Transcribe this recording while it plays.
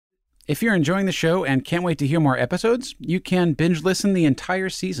If you're enjoying the show and can't wait to hear more episodes, you can binge listen the entire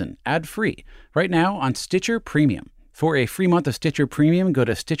season, ad-free, right now on Stitcher Premium. For a free month of Stitcher Premium, go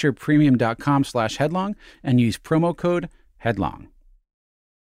to stitcherpremium.com/headlong and use promo code HEADLONG.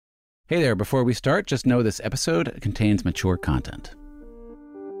 Hey there, before we start, just know this episode contains mature content.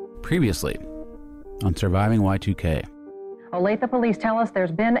 Previously on Surviving Y2K. Olathe police tell us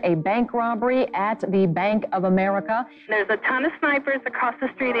there's been a bank robbery at the Bank of America. There's a ton of snipers across the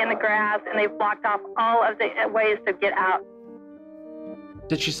street in the grass, and they've blocked off all of the ways to get out.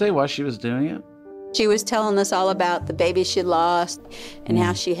 Did she say why she was doing it? She was telling us all about the baby she lost and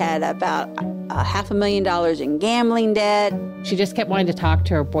how she had about $500,000 in gambling debt. She just kept wanting to talk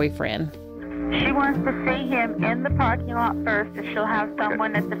to her boyfriend. She wants to see him in the parking lot first, and she'll have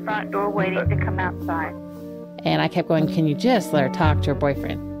someone at the front door waiting to come outside. And I kept going, can you just let her talk to her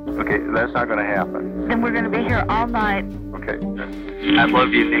boyfriend? Okay, that's not going to happen. Then we're going to be here all night. Okay. I love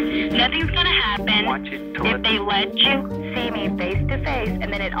you, Nikki. Nothing's going to happen if they let you see me face to face,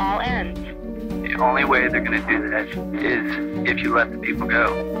 and then it all ends. The only way they're going to do that is if you let the people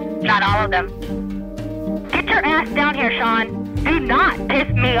go. Not all of them. Get your ass down here, Sean. Do not piss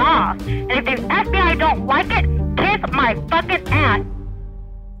me off. And if the FBI don't like it, kiss my fucking ass.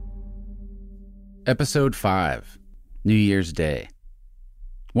 Episode 5, New Year's Day.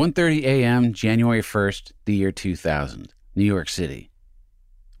 1:30 a.m., January 1st, the year 2000, New York City.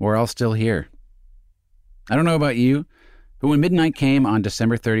 We're all still here. I don't know about you, but when midnight came on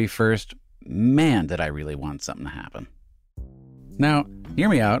December 31st, man, did I really want something to happen. Now, hear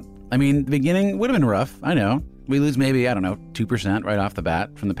me out. I mean, the beginning would have been rough, I know. We lose maybe, 2% right off the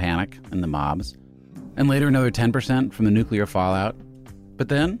bat from the panic and the mobs. And later another 10% from the nuclear fallout. But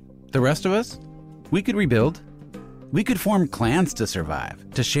then, the rest of us, we could rebuild. We could form clans to survive,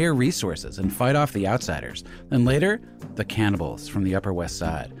 to share resources and fight off the outsiders. And later, the cannibals from the Upper West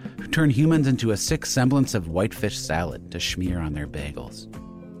Side, who turn humans into a sick semblance of whitefish salad to smear on their bagels.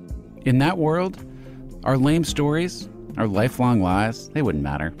 In that world, our lame stories, our lifelong lies, they wouldn't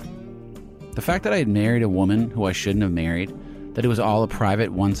matter. The fact that I had married a woman who I shouldn't have married, that it was all a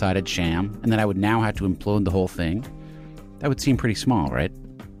private, one-sided sham, and that I would now have to implode the whole thing, that would seem pretty small, right?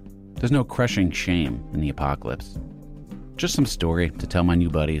 There's no crushing shame in the apocalypse. Just some story to tell my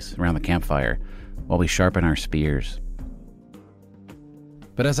new buddies around the campfire while we sharpen our spears.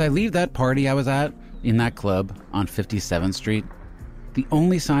 But as I leave that party I was at, in that club on 57th Street, the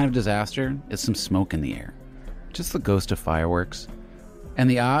only sign of disaster is some smoke in the air. Just the ghost of fireworks. And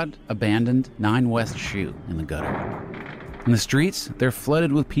the odd, abandoned 9 West shoe in the gutter. In the streets, they're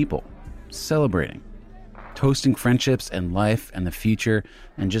flooded with people, celebrating, toasting friendships and life and the future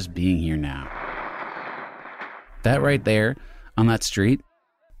and just being here now. That right there, on that street,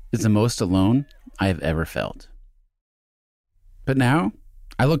 is the most alone I have ever felt. But now,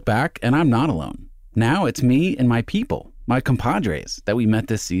 I look back and I'm not alone. Now it's me and my people, my compadres that we met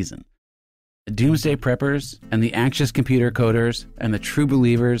this season. The doomsday preppers and the anxious computer coders and the true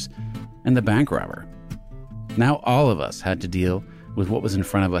believers and the bank robber. Now all of us had to deal with what was in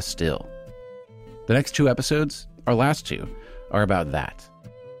front of us still. The next 2 episodes, our last 2, are about that.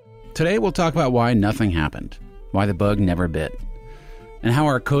 Today we'll talk about why nothing happened, why the bug never bit, and how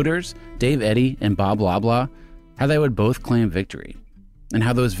our coders, Dave Eddy and Bob Loblaw, how they would both claim victory, and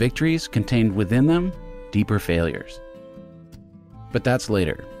how those victories contained within them deeper failures. But that's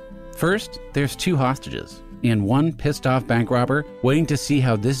later. First, there's 2 hostages, and one pissed-off bank robber waiting to see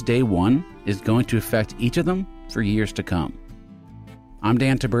how this day 1 is going to affect each of them for years to come. I'm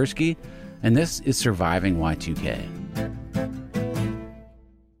Dan Taberski, and this is Surviving Y2K.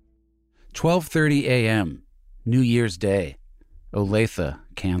 12:30 a.m., New Year's Day, Olathe,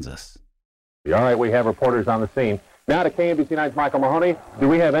 Kansas. All right, we have reporters on the scene. Now to KMBC 9's Michael Mahoney. Do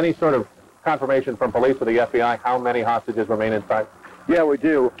we have any sort of confirmation from police or the FBI how many hostages remain inside? Yeah, we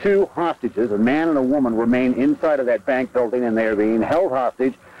do. 2 hostages, a man and a woman, remain inside of that bank building, and they are being held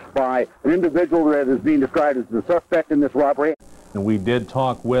hostage by an individual that is being described as the suspect in this robbery. And we did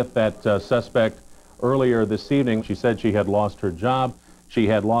talk with that suspect earlier this evening. She said she had lost her job, she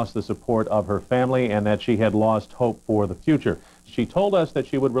had lost the support of her family, and that she had lost hope for the future. She told us that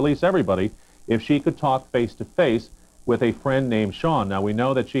she would release everybody if she could talk face-to-face with a friend named Sean. Now, we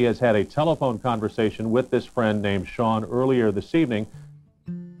know that she has had a telephone conversation with this friend named Sean earlier this evening.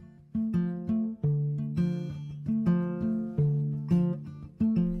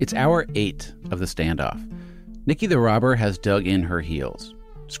 It's hour 8 of the standoff. Nikki the robber has dug in her heels.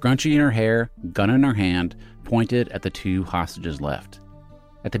 Scrunchie in her hair, gun in her hand, pointed at the 2 hostages left.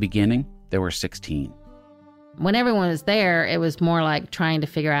 At the beginning, there were 16. When everyone was there, it was more like trying to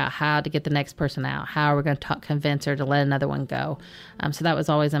figure out how to get the next person out. How are we going to convince her to let another one go? So that was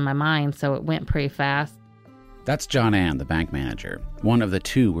always in my mind, so it went pretty fast. That's John Ann, the bank manager, one of the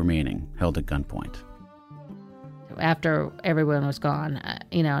 2 remaining held at gunpoint. After everyone was gone,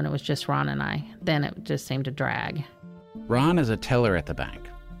 and it was just Ron and I, then it just seemed to drag. Ron is a teller at the bank.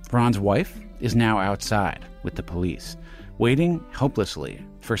 Ron's wife is now outside with the police, waiting helplessly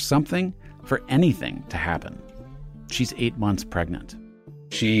for anything to happen. She's 8 months pregnant.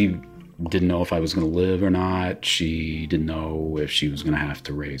 She didn't know if I was going to live or not. She didn't know if she was going to have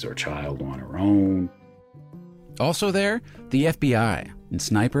to raise our child on her own. Also there, the FBI and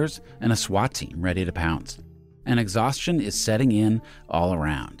snipers and a SWAT team ready to pounce. And exhaustion is setting in all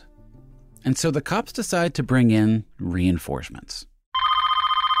around. And so the cops decide to bring in reinforcements.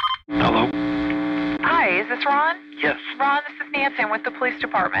 Hello? Hi, is this Ron? Yes. Ron, this is Nancy. I'm with the police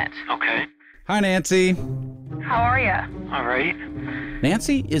department. Okay. Hi, Nancy. How are you? All right.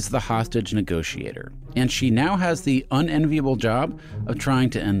 Nancy is the hostage negotiator, and she now has the unenviable job of trying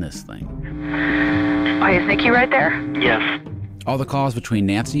to end this thing. Oh, is Nikki right there? Yes. All the calls between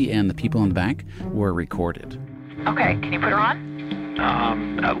Nancy and the people in the bank were recorded. Okay, can you put her on?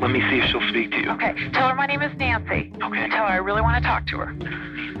 Let me see if she'll speak to you. Okay, tell her my name is Nancy. Okay. Tell her I really want to talk to her.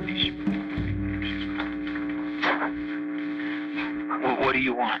 What do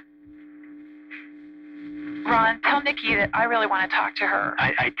you want? Ron, tell Nikki that I really want to talk to her.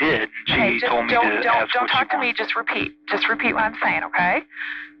 I did. She Okay, just told me don't to ask don't what talk you to me. want. Just repeat. Just repeat what I'm saying, okay?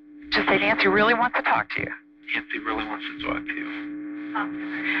 Just say Nancy really wants to talk to you. Nancy really wants to talk to you.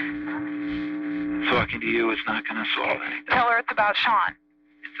 Talking to you is not going to solve anything. Tell her it's about Sean.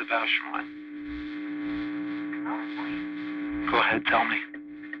 It's about Sean. Go ahead, tell me.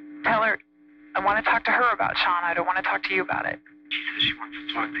 Tell her I want to talk to her about Sean. I don't want to talk to you about it. She says she wants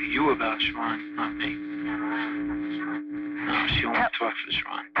to talk to you about Sean, not me. No, she only talks to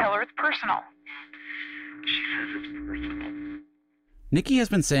Sean. Tell her it's personal. She says it's personal. Nikki has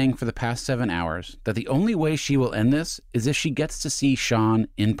been saying for the past 7 hours that the only way she will end this is if she gets to see Sean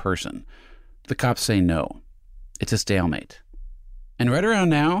in person. The cops say no. It's a stalemate. And right around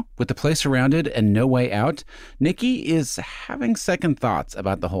now, with the place surrounded and no way out, Nikki is having second thoughts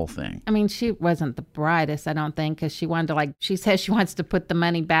about the whole thing. I mean, she wasn't the brightest, I don't think, because she wanted to, she says she wants to put the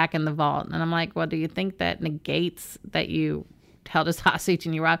money back in the vault. And I'm like, well, do you think that negates that you held us hostage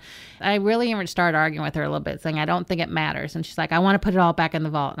and you robbed? I really even started arguing with her a little bit, saying, I don't think it matters. And she's like, I want to put it all back in the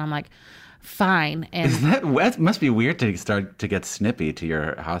vault. And I'm like, fine. And that must be weird to start to get snippy to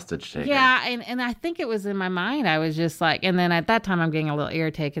your hostage taker. Yeah, and I think it was in my mind. I was just like, and then at that time I'm getting a little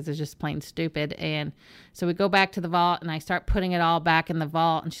irritated because it's just plain stupid. And so we go back to the vault and I start putting it all back in the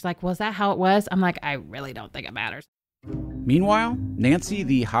vault. And she's like, well, is that how it was? I'm like, I really don't think it matters. Meanwhile, Nancy,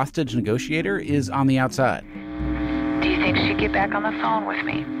 the hostage negotiator, is on the outside. Do you think she'd get back on the phone with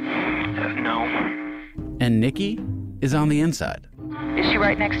me? No. And Nikki is on the inside. Is she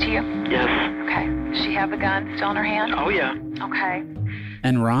right next to you? Yes. Okay. Does she have the gun still in her hand? Oh, yeah. Okay.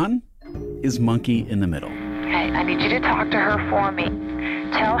 And Ron is monkey in the middle. Okay, I need you to talk to her for me.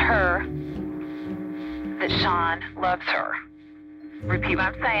 Tell her that Sean loves her. Repeat what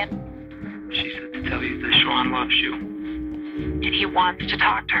I'm saying. She said to tell you that Sean loves you. And he wants to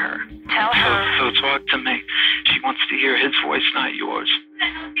talk to her. Tell her. So talk to me. She wants to hear his voice, not yours.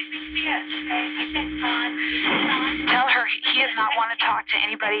 Tell her he does not want to talk to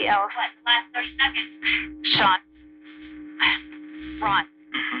anybody else. Sean. Ron.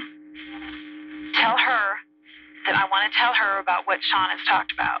 Mm-hmm. Tell her that I want to tell her about what Sean has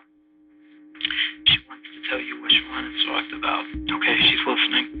talked about. She wants to tell you what Sean has talked about. Okay, she's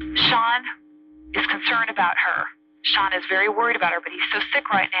listening. Sean is concerned about her. Sean is very worried about her, but he's so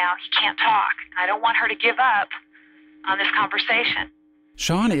sick right now, he can't talk. And I don't want her to give up on this conversation.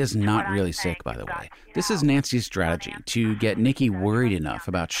 Sean is not really sick, by the way. This is Nancy's strategy, to get Nikki worried enough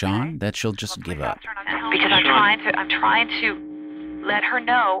about Sean that she'll just give up. Because I'm trying to let her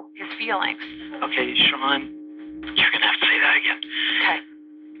know his feelings. Okay, Sean, you're going to have to say that again. Okay.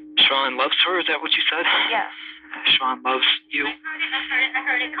 Sean loves her, is that what you said? Yes. Sean loves you. I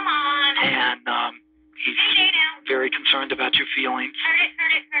heard it. Come on. And he's very concerned about your feelings. Heard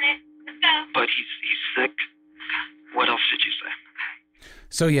it. Let's go. But he's sick. What else did you say?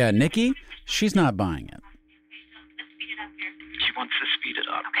 So yeah, Nikki, she's not buying it. Let's speed it up here. She wants to speed it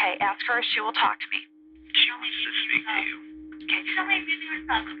up. Okay, ask her if she will talk to me. She wants to speak to you. Okay, tell me if you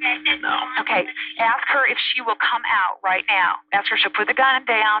herself, okay? I said No. Okay, ask her if she will come out right now. Ask her if she'll put the gun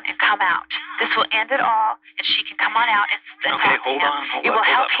down and come out. This will end it all, and she can come on out and Okay, talk to hold him. on. It will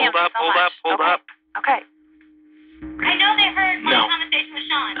help him so much. Hold up. Okay. I know they heard my No. conversation with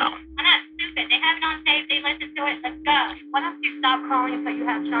Sean. No. I'm not stupid. They have it on tape. They listened just do it. Let's go. Why don't you stop calling so you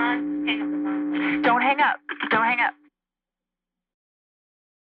have Sean? Hang up the phone. Don't hang up. Don't hang up.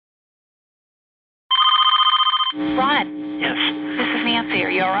 Ron. Yes. This is Nancy. Are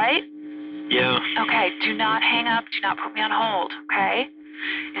you all right? Yeah. Okay, do not hang up. Do not put me on hold, okay?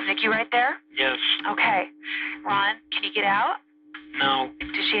 Is Nikki right there? Yes. Okay. Ron, can you get out? No.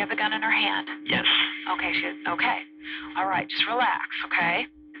 Does she have the gun in her hand? Yes. Okay, okay. All right, just relax, okay?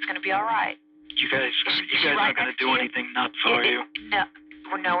 It's going to be all right. You guys aren't going to do anything nuts, are you? No,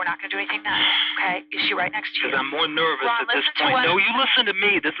 we're not going to do anything nuts, okay? Is she right next to you? Because I'm more nervous Ron, at this listen to point. what- No, you listen to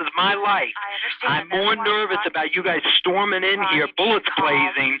me. This is my life. I understand. I'm more nervous about you guys storming in here, bullets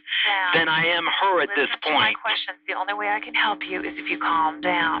blazing, than I am her at this Listen to my point. questions. The only way I can help you is if you calm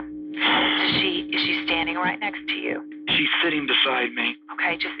down. Is she standing right next to you? She's sitting beside me.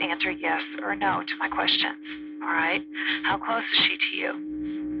 Okay, just answer yes or no to my questions. All right? How close is she to you?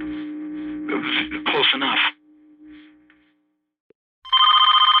 Close enough.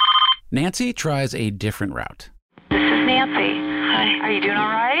 Nancy tries a different route. This is Nancy. Hi. Are you doing all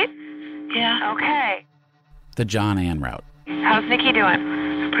right? Yeah. Okay. The John Ann route. How's Nikki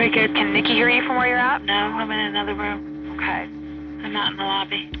doing? Pretty good. Can Nikki hear you from where you're at? No, I'm in another room. Okay. I'm out in the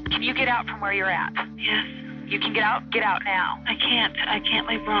lobby. Can you get out from where you're at? Yes. You can get out? Get out now. I can't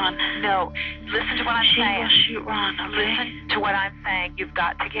leave Ron. No. Listen to what I'm She saying. will shoot Ron, okay? Listen to what I'm saying. You've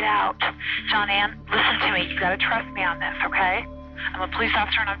got to get out. John Ann, listen to me. You've got to trust me on this, okay? I'm a police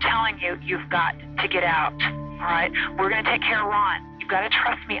officer and I'm telling you, you've got to get out. All right? We're going to take care of Ron. You've got to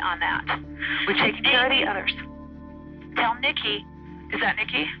trust me on that. We've taken care of the others. Tell Nikki. Is that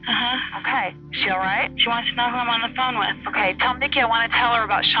Nikki? Uh-huh. Okay. Is she all right? She wants to know who I'm on the phone with. Okay. Tell Nikki I want to tell her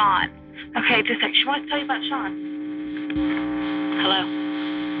about Sean. Okay, just a sec. She wants to tell you about Sean. Hello?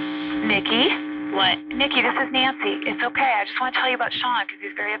 Nikki? What? Nikki, this is Nancy. It's okay. I just want to tell you about Sean because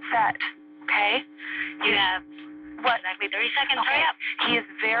he's very upset. Okay? You have What? exactly 30 seconds. Okay. Hurry up. He is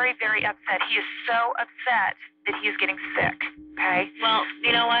very, very upset. He is so upset that he is getting sick. Okay? Well,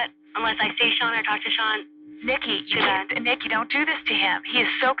 you know what? Unless I see Sean or talk to Sean, Nikki, Too bad. Nikki, don't do this to him. He is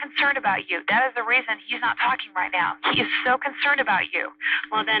so concerned about you. That is the reason he's not talking right now. He is so concerned about you.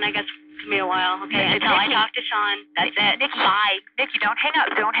 well, then I guess it's going to be a while. Okay, Nikki. until I talk to Sean. That's it. Nikki, Bye. Nikki, don't hang up.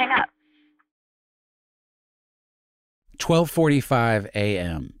 Don't hang up. 12:45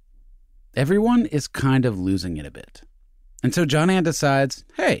 a.m. Everyone is kind of losing it a bit. And so John Ann decides,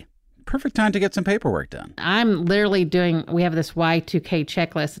 hey, perfect time to get some paperwork done. I'm literally we have this Y2K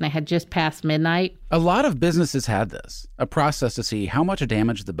checklist, and I had just passed midnight. A lot of businesses had this, a process to see how much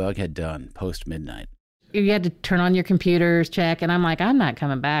damage the bug had done post-midnight. You had to turn on your computers, check, and I'm like, I'm not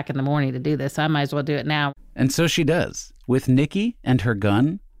coming back in the morning to do this. I might as well do it now. And so she does, with Nikki and her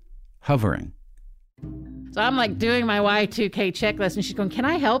gun hovering. So I'm like doing my Y2K checklist, and she's going, can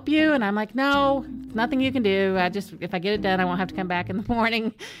I help you? And I'm like, no, nothing you can do. If I get it done, I won't have to come back in the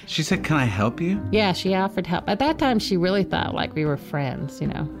morning. She said, can I help you? Yeah, she offered help. At that time, she really thought like we were friends, you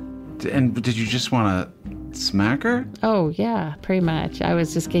know. And did you just want to smack her? Oh, yeah, pretty much. I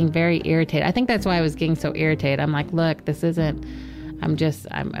was just getting very irritated. I think that's why I was getting so irritated. I'm like, look, this isn't...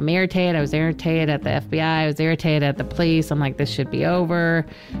 I'm irritated. I was irritated at the FBI. I was irritated at the police. I'm like, this should be over.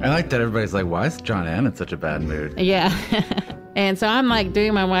 I like that everybody's like, why is John Ann in such a bad mood? Yeah. And so I'm like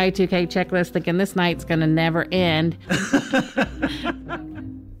doing my Y2K checklist thinking this night's going to never end.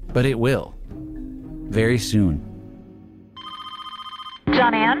 But it will. Very soon.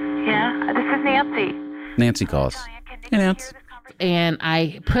 John Ann? Yeah? This is Nancy. Nancy calls. Hey, Nance. And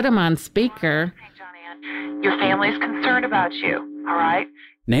I put him on speaker. Hey, John Ann. Your family's concerned about you. All right?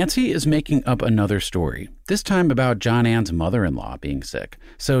 Nancy is making up another story, this time about John Ann's mother-in-law being sick.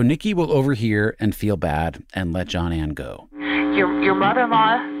 So Nikki will overhear and feel bad and let John Ann go. Your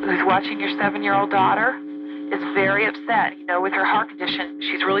mother-in-law, who's watching your 7-year-old daughter, is very upset. You know, with her heart condition,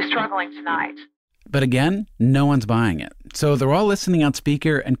 she's really struggling tonight. But again, no one's buying it. So they're all listening on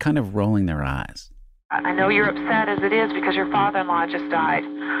speaker and kind of rolling their eyes. I know you're upset as it is because your father-in-law just died.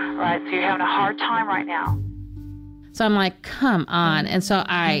 All right? So you're having a hard time right now. So I'm like, come on. And so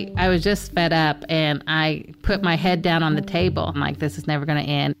I was just fed up, and I put my head down on the table. I'm like, this is never going to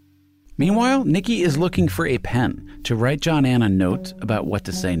end. Meanwhile, Nikki is looking for a pen to write John Ann a note about what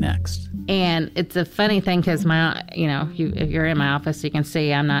to say next. And it's a funny thing because if you're in my office, you can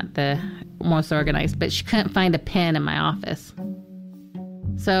see I'm not the most organized, but she couldn't find a pen in my office.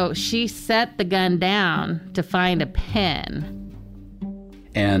 So she set the gun down to find a pen.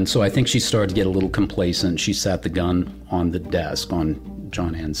 And so I think she started to get a little complacent. She sat the gun on the desk, on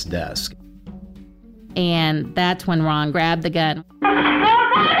John Ann's desk. And that's when Ron grabbed the gun.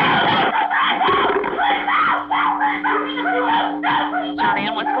 John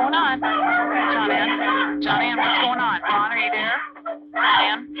Ann, what's going on? John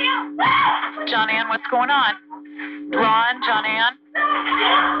what's going on? Ron, John Ann?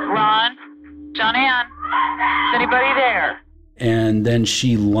 Ron, John Ann? Is anybody there? And then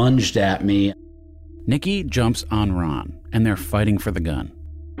she lunged at me. Nikki jumps on Ron, and they're fighting for the gun.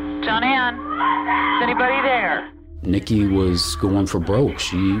 John Ann? Is anybody there? Nikki was going for broke.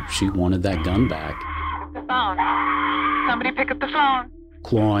 She wanted that gun back. The phone. Somebody pick up the phone.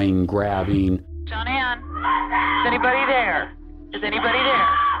 Clawing, grabbing. John Ann? Is anybody there? Is anybody there?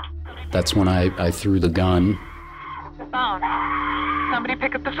 That's when I threw the gun. The phone. Somebody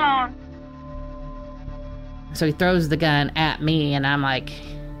pick up the phone. So he throws the gun at me, and I'm like,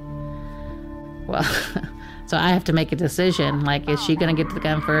 well, so I have to make a decision. Like, is she going to get the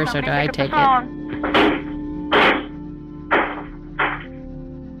gun first, or do I take it?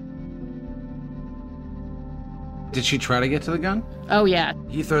 Did she try to get to the gun? Oh, yeah.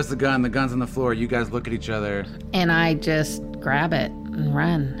 He throws the gun's on the floor. You guys look at each other. And I just grab it and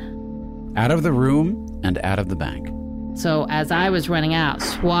run. Out of the room and out of the bank. So as I was running out,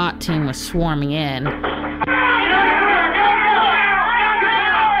 SWAT team was swarming in.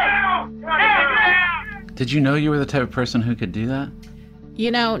 Did you know you were the type of person who could do that?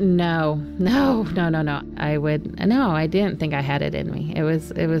 You know, no. I didn't think I had it in me. I was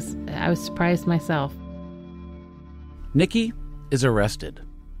surprised myself. Nikki is arrested.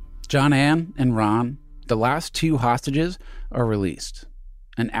 John Ann and Ron, the last two hostages, are released.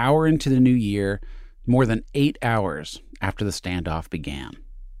 An hour into the new year, more than 8 hours after the standoff began.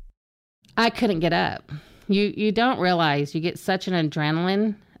 I couldn't get up. You don't realize you get such an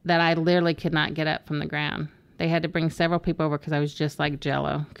adrenaline that I literally could not get up from the ground. They had to bring several people over because I was just like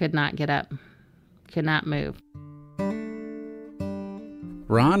Jell-O. Could not get up. Could not move.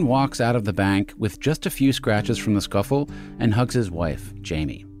 Ron walks out of the bank with just a few scratches from the scuffle and hugs his wife,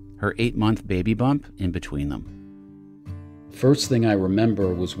 Jamie, her 8-month baby bump in between them. First thing I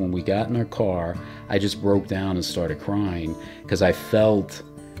remember was when we got in our car, I just broke down and started crying because I felt,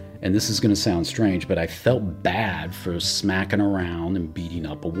 and this is going to sound strange, but I felt bad for smacking around and beating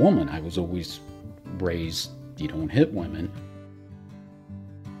up a woman. I was always raised, you don't hit women.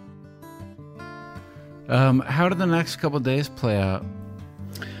 How did the next couple of days play out?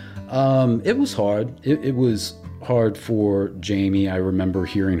 It was hard. It was hard for Jamie. I remember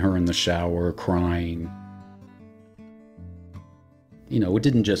hearing her in the shower crying. You know, it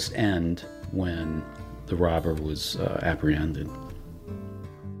didn't just end when the robber was apprehended.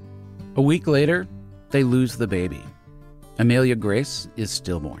 A week later, they lose the baby. Amelia Grace is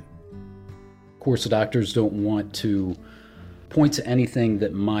stillborn. Of course, the doctors don't want to point to anything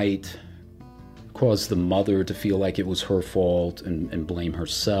that might cause the mother to feel like it was her fault and blame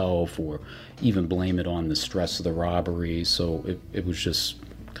herself, or even blame it on the stress of the robbery. So it was just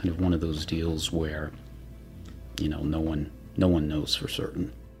kind of one of those deals where, you know, no one knows for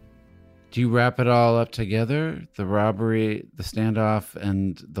certain. Do you wrap it all up together? The robbery, the standoff,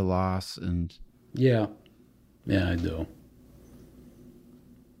 and the loss, and... Yeah, I do.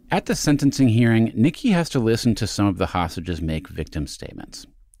 At the sentencing hearing, Nikki has to listen to some of the hostages make victim statements,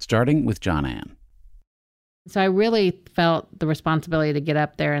 starting with John Ann. So I really felt the responsibility to get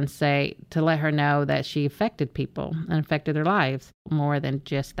up there and say, to let her know that she affected people and affected their lives more than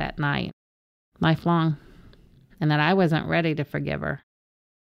just that night, lifelong, and that I wasn't ready to forgive her.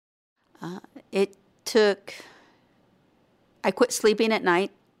 I quit sleeping at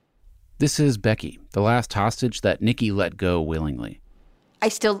night. This is Becky, the last hostage that Nikki let go willingly.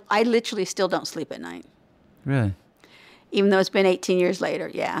 I literally still don't sleep at night. Really? Even though it's been 18 years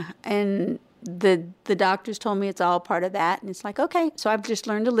later, yeah. And the doctors told me it's all part of that. And it's like, okay, so I've just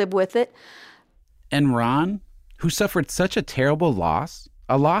learned to live with it. And Ron, who suffered such a terrible loss,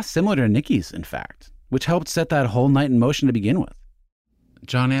 a loss similar to Nikki's, in fact, which helped set that whole night in motion to begin with.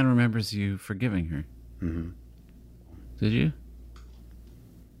 John Ann remembers you forgiving her. Mm-hmm. Did you?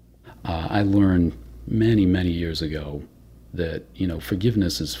 I learned many, many years ago that, you know,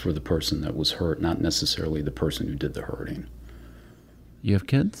 forgiveness is for the person that was hurt, not necessarily the person who did the hurting. You have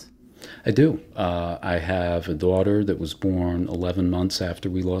kids? I do. I have a daughter that was born 11 months after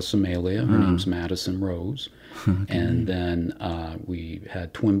we lost Amelia. Her name's Madison Rose. Okay. And then we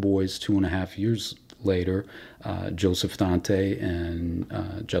had twin boys 2.5 years later, Joseph Dante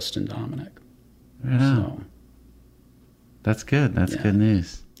and Justin Dominic. Right on. So, that's good. That's good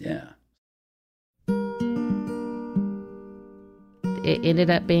news. Yeah. It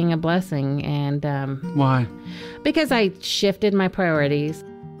ended up being a blessing. And why? Because I shifted my priorities.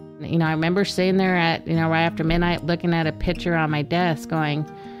 You know, I remember sitting there at, you know, right after midnight looking at a picture on my desk going,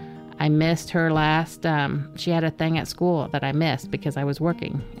 I missed her last, she had a thing at school that I missed because I was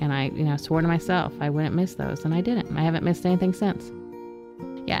working. And I, you know, swore to myself I wouldn't miss those. And I didn't. I haven't missed anything since.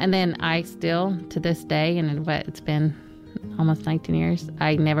 Yeah, and then I still, to this day, and it's been almost 19 years,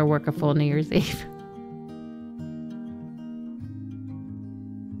 I never work a full New Year's Eve.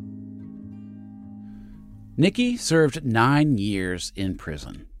 Nikki served 9 years in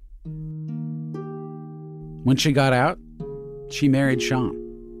prison. When she got out, she married Sean.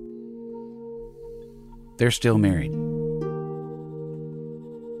 They're still married.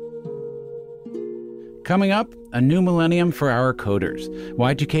 Coming up, a new millennium for our coders.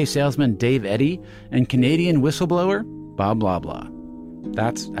 Y2K salesman Dave Eddy and Canadian whistleblower Bob Blah Blah.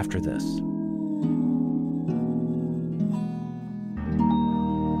 That's after this.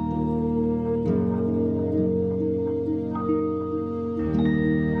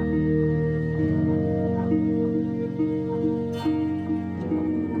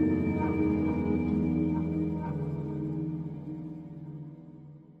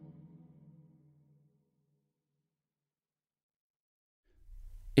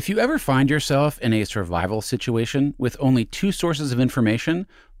 If you ever find yourself in a survival situation with only two sources of information,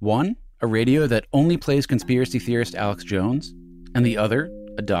 one, a radio that only plays conspiracy theorist Alex Jones, and the other,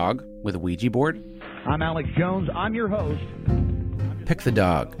 a dog with a Ouija board, I'm Alex Jones. I'm your host. Pick the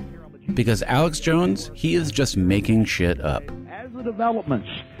dog. Because Alex Jones, he is just making shit up. As the developments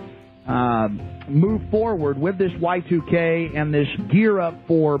move forward with this Y2K and this gear up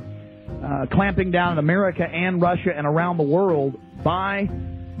for clamping down in America and Russia and around the world by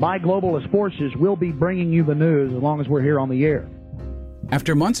globalist forces, we'll be bringing you the news as long as we're here on the air.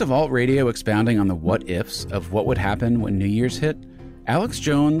 After months of alt radio expounding on the what-ifs of what would happen when New Year's hit, Alex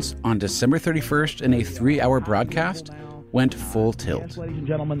Jones, on December 31st in a 3-hour broadcast, went full tilt. Yes, ladies and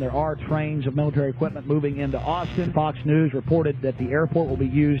gentlemen, there are trains of military equipment moving into Austin. Fox News reported that the airport will be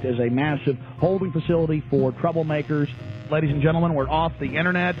used as a massive holding facility for troublemakers. Ladies and gentlemen, we're off the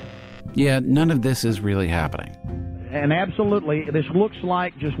internet. Yeah, none of this is really happening. And absolutely, this looks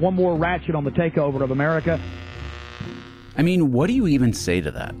like just one more ratchet on the takeover of America. I mean, what do you even say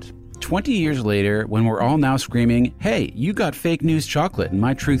to that? 20 years later, when we're all now screaming, hey, you got fake news chocolate in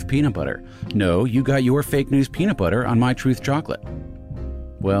My Truth peanut butter. No, you got your fake news peanut butter on My Truth chocolate.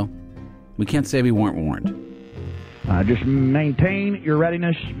 Well, we can't say we weren't warned. Just maintain your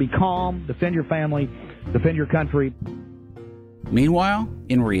readiness, be calm, defend your family, defend your country. Meanwhile,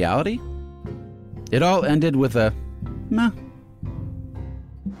 in reality, it all ended with a meh.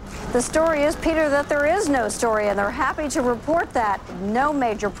 The story is, Peter, that there is no story, and they're happy to report that. No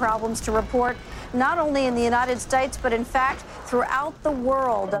major problems to report, not only in the United States, but in fact, throughout the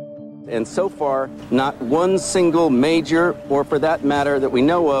world. And so far, not one single major, or for that matter, that we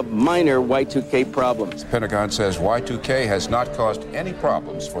know of, minor Y2K problems. The Pentagon says Y2K has not caused any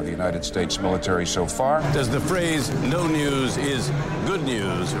problems for the United States military so far. Does the phrase, no news is good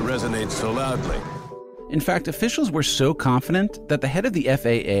news, resonate so loudly? In fact, officials were so confident that the head of the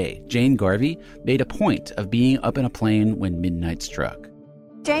FAA, Jane Garvey, made a point of being up in a plane when midnight struck.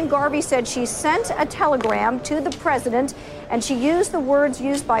 Jane Garvey said she sent a telegram to the president, and she used the words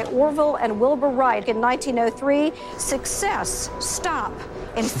used by Orville and Wilbur Wright in 1903, success, stop,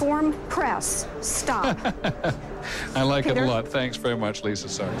 inform press, stop. I like Peter? it a lot. Thanks very much, Lisa.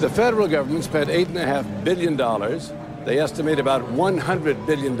 Sorry. The federal government spent $8.5 billion. They estimate about $100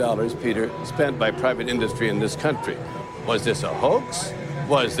 billion, Peter, spent by private industry in this country. Was this a hoax?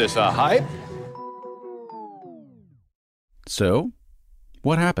 Was this a hype? So,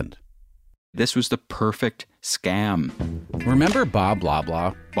 what happened? This was the perfect scam. Remember Bob Blah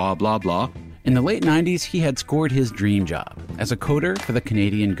Blah? Bob Blah Blah. In the late 90s, he had scored his dream job as a coder for the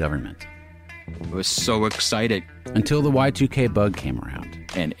Canadian government. I was so excited. Until the Y2K bug came around.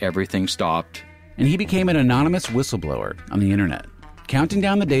 And everything stopped. And he became an anonymous whistleblower on the internet, counting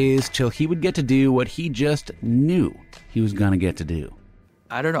down the days till he would get to do what he just knew he was going to get to do.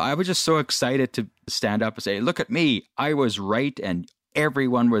 I don't know. I was just so excited to stand up and say, look at me. I was right and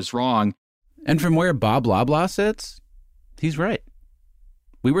everyone was wrong. And from where Bob Blah Blah sits, he's right.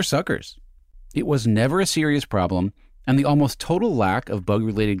 We were suckers. It was never a serious problem, and the almost total lack of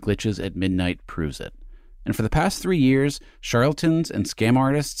bug-related glitches at midnight proves it. And for the past 3 years, charlatans and scam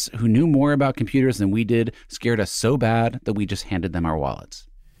artists who knew more about computers than we did scared us so bad that we just handed them our wallets.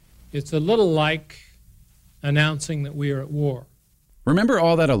 It's a little like announcing that we are at war. Remember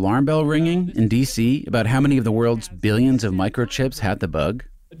all that alarm bell ringing in D.C. about how many of the world's billions of microchips had the bug?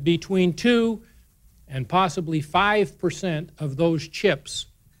 Between 2 and possibly 5% of those chips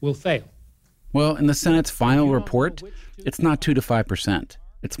will fail. Well, in the Senate's final report, it's not 2 to 5%.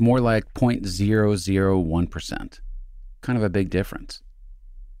 It's more like 0.001%. Kind of a big difference.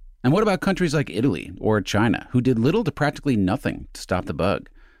 And what about countries like Italy or China, who did little to practically nothing to stop the bug?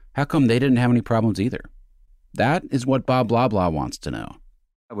 How come they didn't have any problems either? That is what Bob Blah Blah wants to know.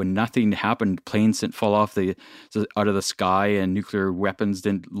 When nothing happened, planes didn't fall out of the sky and nuclear weapons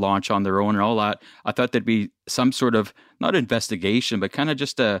didn't launch on their own and all that, I thought there'd be some sort of, not investigation, but kind of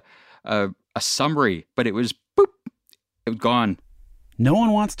just a summary. But it was, boop, it was gone. No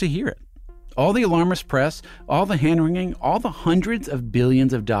one wants to hear it. All the alarmist press, all the hand-wringing, all the hundreds of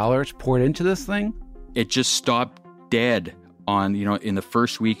billions of dollars poured into this thing. It just stopped dead in the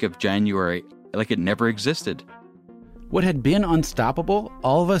first week of January, like it never existed. What had been unstoppable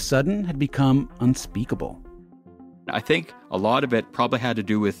all of a sudden had become unspeakable. I think a lot of it probably had to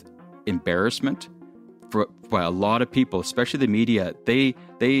do with embarrassment for a lot of people, especially the media. They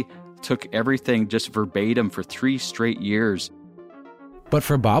took everything just verbatim for 3 straight years. But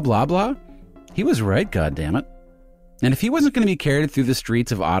for Bob Loblaw, he was right, goddammit. And if he wasn't going to be carried through the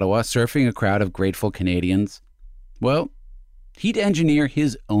streets of Ottawa surfing a crowd of grateful Canadians, well, he'd engineer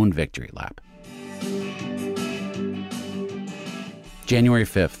his own victory lap. January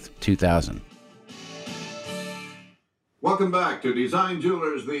 5th, 2000. Welcome back to Design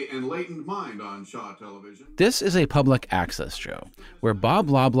Jewelers, The Enlightened Mind on Shaw Television. This is a public access show where Bob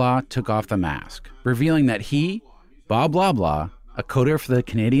Loblaw took off the mask, revealing that he, Bob Loblaw, a coder for the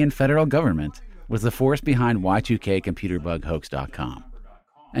Canadian federal government, was the force behind Y2K computerbughoax.com.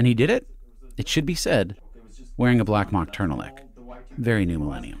 And he did it, it should be said, wearing a black mock turtleneck. Very new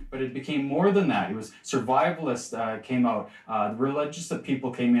millennium. But it became more than that. It was survivalists came out, the religious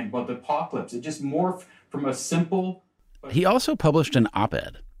people came in about the apocalypse. It just morphed from a simple... He also published an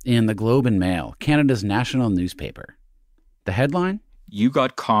op-ed in the Globe and Mail, Canada's national newspaper. The headline? You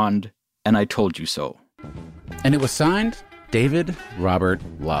got conned, and I told you so. And it was signed David Robert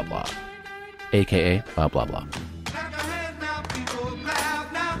Loblaw, a.k.a. Bob Loblaw.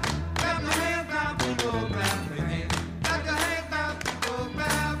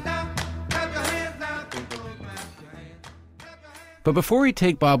 But before we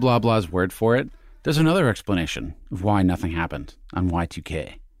take Bob Loblaw's word for it, there's another explanation of why nothing happened on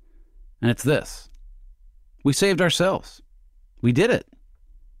Y2K. And it's this. We saved ourselves. We did it.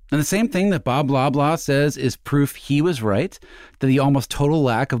 And the same thing that Bob Loblaw says is proof he was right, that the almost total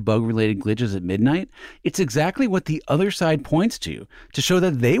lack of bug-related glitches at midnight, it's exactly what the other side points to show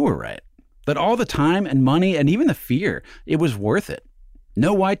that they were right. That all the time and money and even the fear, it was worth it.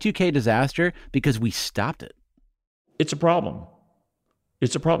 No Y2K disaster because we stopped it. It's a problem.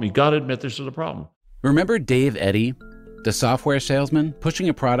 It's a problem. You got to admit this is a problem. Remember Dave Eddy, the software salesman, pushing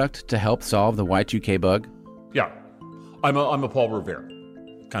a product to help solve the Y2K bug? Yeah. I'm a Paul Revere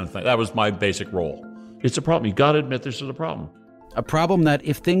kind of thing. That was my basic role. It's a problem. You got to admit this is a problem. A problem that,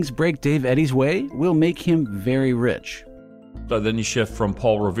 if things break Dave Eddy's way, will make him very rich. So then you shift from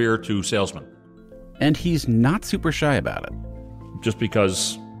Paul Revere to salesman. And he's not super shy about it. Just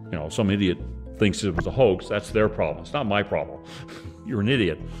because, some idiot thinks it was a hoax, that's their problem. It's not my problem. You're an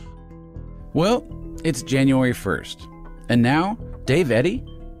idiot. Well, it's January 1st. And now, Dave Eddy,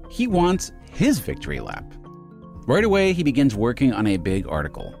 he wants his victory lap. Right away, he begins working on a big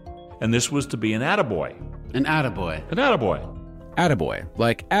article. And this was to be an attaboy. An attaboy. An attaboy. Attaboy.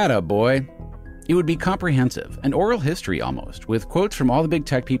 Like attaboy. It would be comprehensive, an oral history almost, with quotes from all the big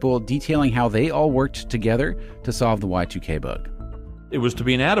tech people detailing how they all worked together to solve the Y2K bug. It was to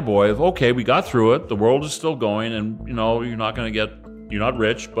be an attaboy of, okay, we got through it, the world is still going, and, you're not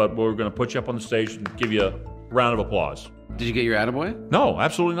rich, but we're going to put you up on the stage and give you a round of applause. Did you get your attaboy? No,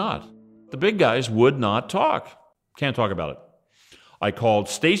 absolutely not. The big guys would not talk. Can't talk about it. I called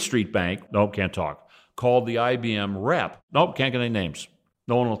State Street Bank. Nope, can't talk. Called the IBM rep. Nope, can't get any names.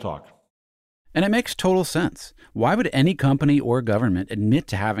 No one will talk. And it makes total sense. Why would any company or government admit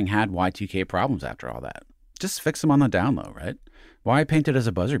to having had Y2K problems after all that? Just fix them on the down low, right? Why paint it as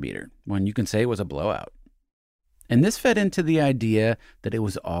a buzzer beater when you can say it was a blowout? And this fed into the idea that it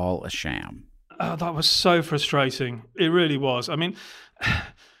was all a sham. Oh, that was so frustrating. It really was. I mean...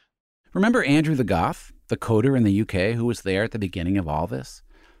 Remember Andrew the Goth, the coder in the UK who was there at the beginning of all this?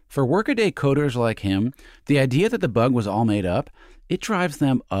 For workaday coders like him, the idea that the bug was all made up, it drives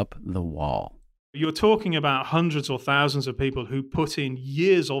them up the wall. You're talking about hundreds or thousands of people who put in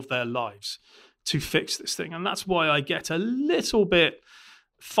years of their lives to fix this thing. And that's why I get a little bit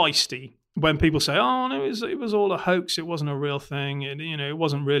feisty when people say, oh, no, it was all a hoax. It wasn't a real thing. It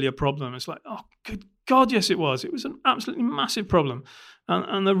wasn't really a problem. It's like, oh, good God, yes, it was. It was an absolutely massive problem.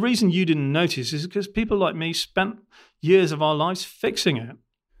 And the reason you didn't notice is because people like me spent years of our lives fixing it.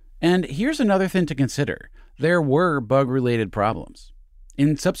 And here's another thing to consider. There were bug-related problems.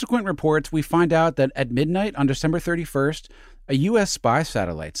 In subsequent reports, we find out that at midnight on December 31st, a U.S. spy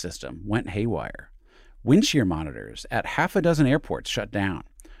satellite system went haywire. Wind shear monitors at half a dozen airports shut down.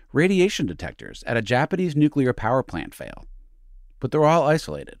 Radiation detectors at a Japanese nuclear power plant fail. but they're all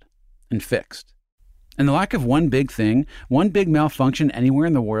isolated and fixed. And the lack of one big thing, one big malfunction anywhere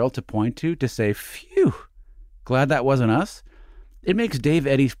in the world to point to say, phew, glad that wasn't us, it makes Dave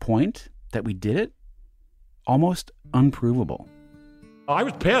Eddy's point that we did it almost unprovable. I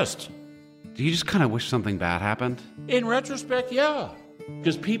was pissed. Do you just kind of wish something bad happened? In retrospect, yeah.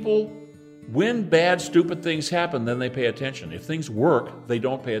 Because people, when bad, stupid things happen, then they pay attention. If things work, they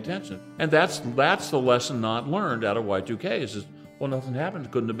don't pay attention. And that's the lesson not learned out of Y2K is just, well, nothing happened.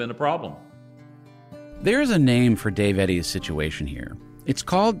 It couldn't have been a problem. There is a name for Dave Eddy's situation here. It's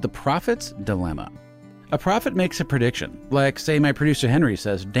called the prophet's dilemma. A prophet makes a prediction. Like, say, my producer Henry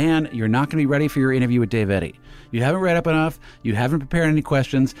says, Dan, you're not going to be ready for your interview with Dave Eddy. You haven't read up enough. You haven't prepared any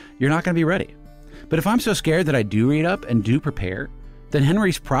questions. You're not going to be ready. But if I'm so scared that I do read up and do prepare, then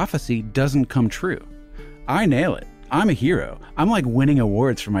Henry's prophecy doesn't come true. I nail it. I'm a hero. I'm like winning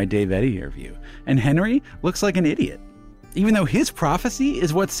awards for my Dave Eddy interview. And Henry looks like an idiot. Even though his prophecy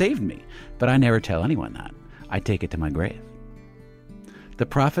is what saved me. But I never tell anyone that. I take it to my grave. The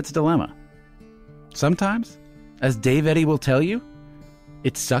prophet's dilemma. Sometimes, as Dave Eddy will tell you,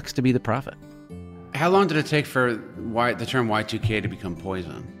 it sucks to be the prophet. How long did it take for the term Y2K to become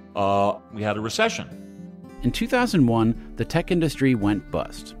poison? We had a recession. In 2001, the tech industry went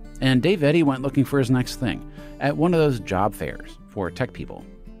bust, and Dave Eddy went looking for his next thing at one of those job fairs for tech people.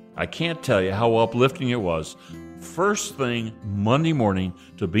 I can't tell you how uplifting it was. First thing Monday morning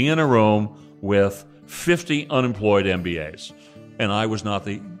to be in a room with 50 unemployed MBAs, and I was not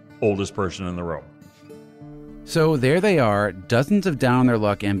the oldest person in the room. So there they are, dozens of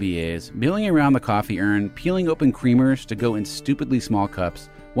down-on-their-luck MBAs, milling around the coffee urn, peeling open creamers to go in stupidly small cups,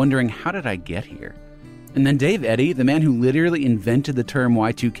 wondering, how did I get here? And then Dave Eddy, the man who literally invented the term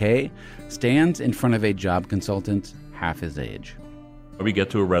Y2K, stands in front of a job consultant half his age. We get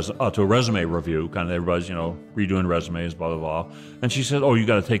to a resume review, kind of everybody's, redoing resumes, blah, blah, blah. And she said, oh, you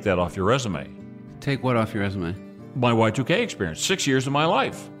got to take that off your resume. Take what off your resume? My Y2K experience, 6 years of my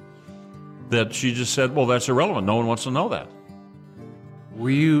life. That she just said, well, that's irrelevant. No one wants to know that.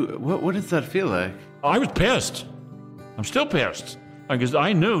 What does that feel like? I was pissed. I'm still pissed. Because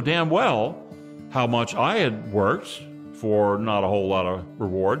I knew damn well how much I had worked for not a whole lot of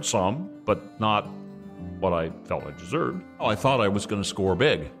reward, some, but not what I felt I deserved. I thought I was going to score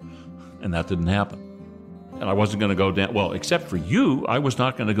big, and that didn't happen. And I wasn't going to go down, well, except for you, I was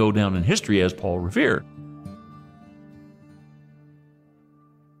not going to go down in history as Paul Revere.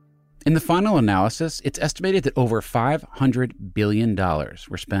 In the final analysis, it's estimated that over $500 billion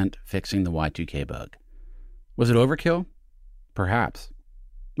were spent fixing the Y2K bug. Was it overkill? Perhaps.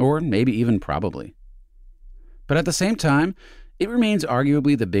 Or maybe even probably. But at the same time, it remains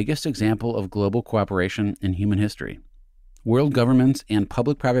arguably the biggest example of global cooperation in human history. World governments and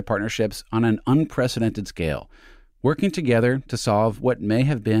public-private partnerships on an unprecedented scale, working together to solve what may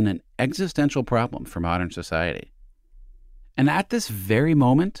have been an existential problem for modern society. And at this very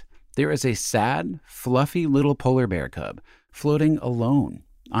moment, there is a sad, fluffy little polar bear cub floating alone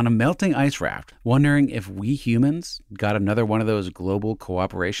on a melting ice raft, wondering if we humans got another one of those global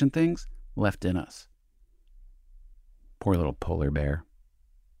cooperation things left in us. Poor little polar bear.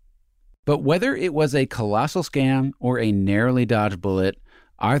 But whether it was a colossal scam or a narrowly dodged bullet,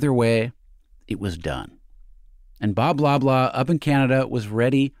 either way, it was done. And Bob Blah Blah up in Canada was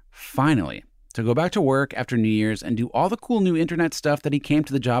ready, finally, to go back to work after New Year's and do all the cool new internet stuff that he came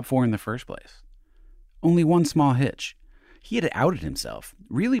to the job for in the first place. Only one small hitch. He had outed himself,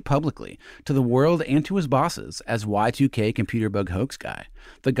 really publicly, to the world and to his bosses as Y2K computer bug hoax guy,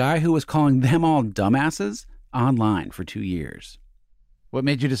 the guy who was calling them all dumbasses online for 2 years. What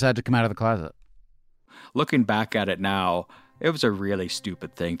made you decide to come out of the closet? Looking back at it now, it was a really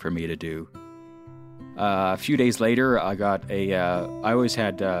stupid thing for me to do. A few days later, I always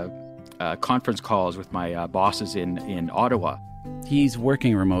had conference calls with my bosses in Ottawa. He's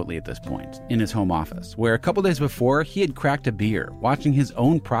working remotely at this point, in his home office, where a couple days before, he had cracked a beer, watching his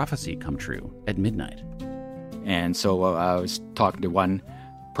own prophecy come true at midnight. And so I was talking to one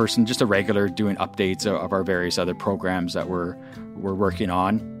person, just a regular, doing updates of our various other programs that we're working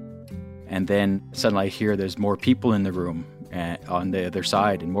on. And then suddenly I hear there's more people in the room on the other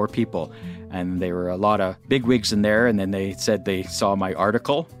side, and more people. And there were a lot of bigwigs in there, and then they said they saw my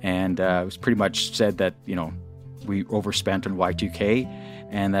article, and it was pretty much said that, we overspent on Y2K,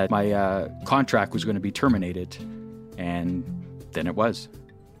 and that my contract was going to be terminated. And then it was.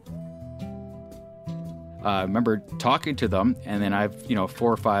 I remember talking to them, and then I've, 4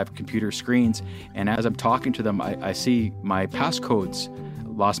 or 5 computer screens, and as I'm talking to them, I see my passcodes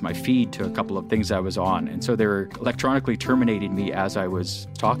lost my feed to a couple of things I was on, and so they were electronically terminating me as I was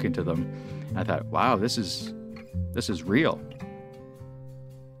talking to them. I thought, wow, this is real.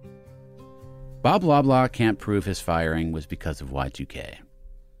 Bob Loblaw can't prove his firing was because of Y2K.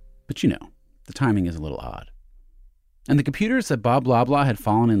 But you know, the timing is a little odd. And the computers that Bob Loblaw had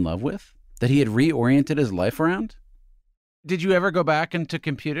fallen in love with, that he had reoriented his life around? Did you ever go back into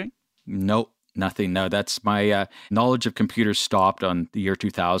computing? Nope, nothing. No, that's my knowledge of computers stopped on the year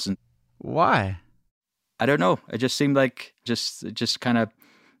 2000. Why? I don't know. It just seemed like just kind of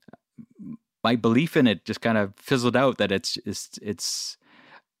my belief in it just kind of fizzled out. That it's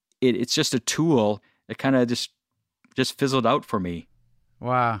just a tool. It kind of just fizzled out for me.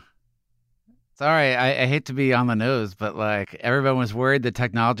 Wow. Sorry, I hate to be on the nose, but like everyone was worried that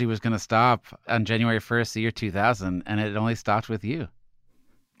technology was going to stop on January 1st, the year 2000, and it only stopped with you.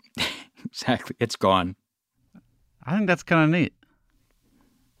 Exactly. It's gone. I think that's kind of neat.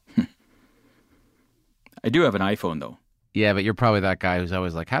 I do have an iPhone, though. Yeah, but you're probably that guy who's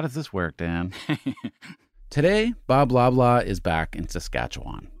always like, how does this work, Dan? Today, Bob Loblaw is back in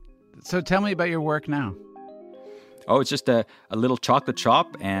Saskatchewan. So tell me about your work now. Oh, it's just a little chocolate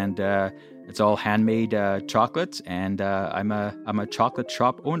shop, and it's all handmade chocolates, and I'm a chocolate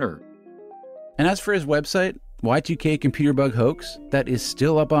shop owner. And as for his website, Y2K Computer Bug Hoax, that is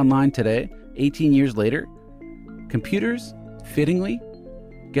still up online today, 18 years later, computers, fittingly,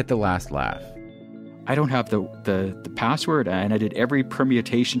 get the last laugh. I don't have the password, and I did every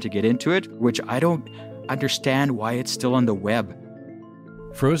permutation to get into it, which I don't understand why it's still on the web.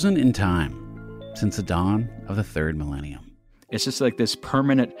 Frozen in time since the dawn of the third millennium. It's just like this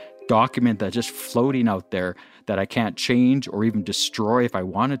permanent document that's just floating out there that I can't change or even destroy if I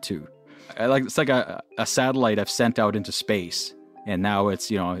wanted to. It's like a satellite I've sent out into space, and now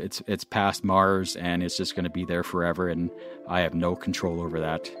it's past Mars, and it's just going to be there forever, and I have no control over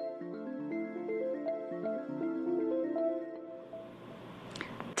that.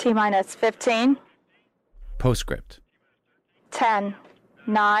 T-minus 15. Postscript. 10,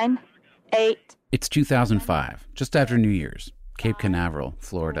 9, 8. It's 2005, just after New Year's, Cape Canaveral,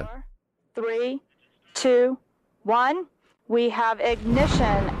 Florida. 3, 2, 1. We have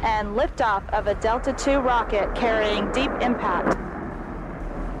ignition and liftoff of a Delta II rocket carrying Deep Impact.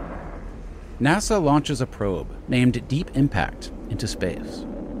 NASA launches a probe named Deep Impact into space.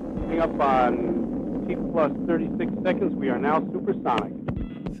 Coming up on T plus 36 seconds, we are now supersonic.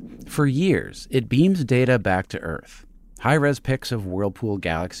 For years, it beams data back to Earth. High-res pics of whirlpool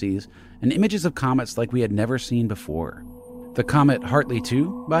galaxies and images of comets like we had never seen before. The comet Hartley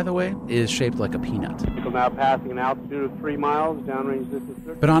 2, by the way, is shaped like a peanut. Vehicle now passing an altitude of 3 miles, downrange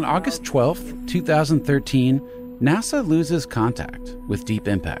distance. But on August 12th, 2013, NASA loses contact with Deep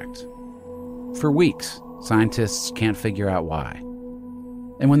Impact. For weeks, scientists can't figure out why.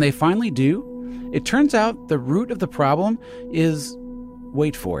 And when they finally do, it turns out the root of the problem is,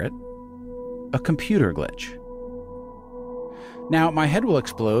 wait for it, a computer glitch. Now, my head will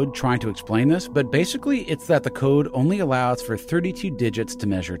explode trying to explain this, but basically it's that the code only allows for 32 digits to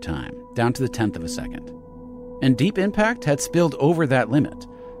measure time, down to the 10th of a second. And Deep Impact had spilled over that limit,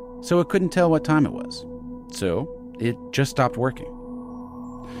 so it couldn't tell what time it was. So it just stopped working.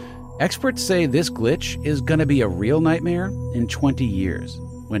 Experts say this glitch is going to be a real nightmare in 20 years,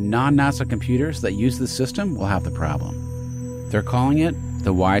 when non-NASA computers that use the system will have the problem. They're calling it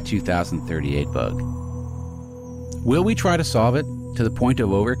the Y2038 bug. Will we try to solve it to the point of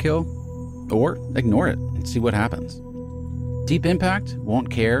overkill, or ignore it and see what happens? Deep Impact won't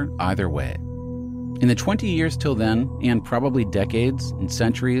care either way. In the 20 years till then, and probably decades and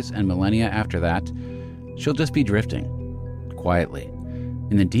centuries and millennia after that, she'll just be drifting, quietly,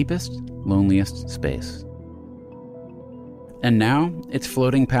 in the deepest, loneliest space. And now it's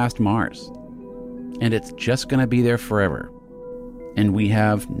floating past Mars. And it's just going to be there forever. And we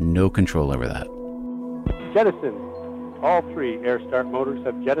have no control over that. Jettison. All 3 air start motors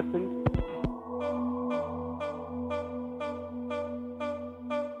have jettisoned.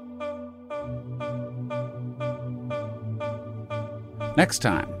 Next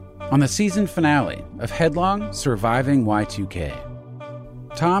time, on the season finale of Headlong Surviving Y2K.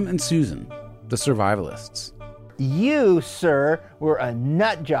 Tom and Susan, the survivalists. You, sir, were a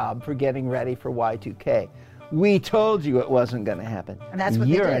nut job for getting ready for Y2K. We told you it wasn't going to happen. And that's what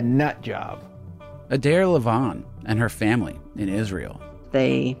You're they did. a nut job. Adair Levon and her family in Israel.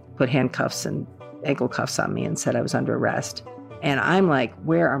 They put handcuffs and ankle cuffs on me and said I was under arrest. And I'm like,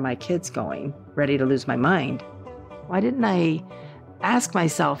 where are my kids going? Ready to lose my mind. Why didn't I ask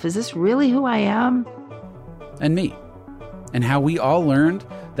myself, is this really who I am? And me. And how we all learned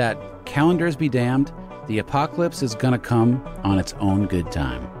that, calendars be damned, the apocalypse is gonna come on its own good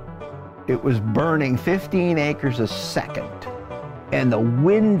time. It was burning 15 acres a second. And the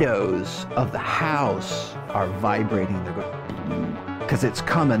windows of the house are vibrating. They're going, because it's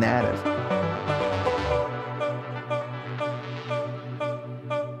coming at us.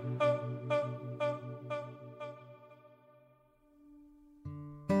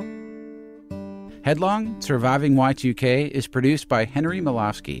 Headlong, Surviving Y2K is produced by Henry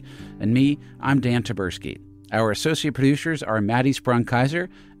Malofsky, and me, I'm Dan Taberski. Our associate producers are Maddie Sprung-Kaiser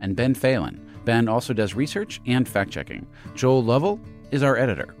and Ben Phelan. Ben also does research and fact-checking. Joel Lovell is our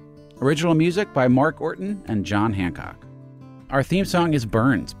editor. Original music by Mark Orton and John Hancock. Our theme song is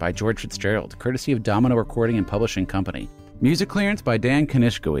Burns by George Fitzgerald, courtesy of Domino Recording and Publishing Company. Music clearance by Dan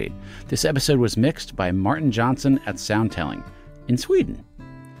Kanishkowi. This episode was mixed by Martin Johnson at Soundtelling in Sweden.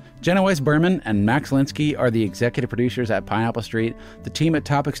 Jenna Weiss-Berman and Max Linsky are the executive producers at Pineapple Street. The team at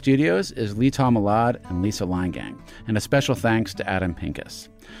Topic Studios is Lita Malad and Lisa Leingang. And a special thanks to Adam Pincus.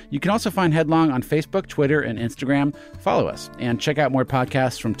 You can also find Headlong on Facebook, Twitter, and Instagram. Follow us and check out more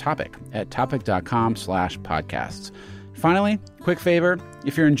podcasts from Topic at topic.com/podcasts. Finally, quick favor,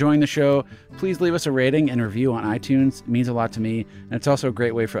 if you're enjoying the show, please leave us a rating and review on iTunes. It means a lot to me, and it's also a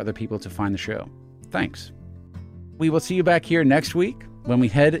great way for other people to find the show. Thanks. We will see you back here next week when we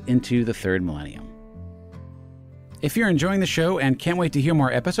head into the third millennium. If you're enjoying the show and can't wait to hear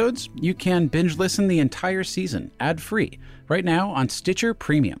more episodes, you can binge listen the entire season, ad-free, right now on Stitcher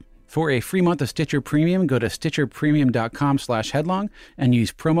Premium. For a free month of Stitcher Premium, go to stitcherpremium.com/headlong and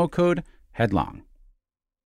use promo code HEADLONG.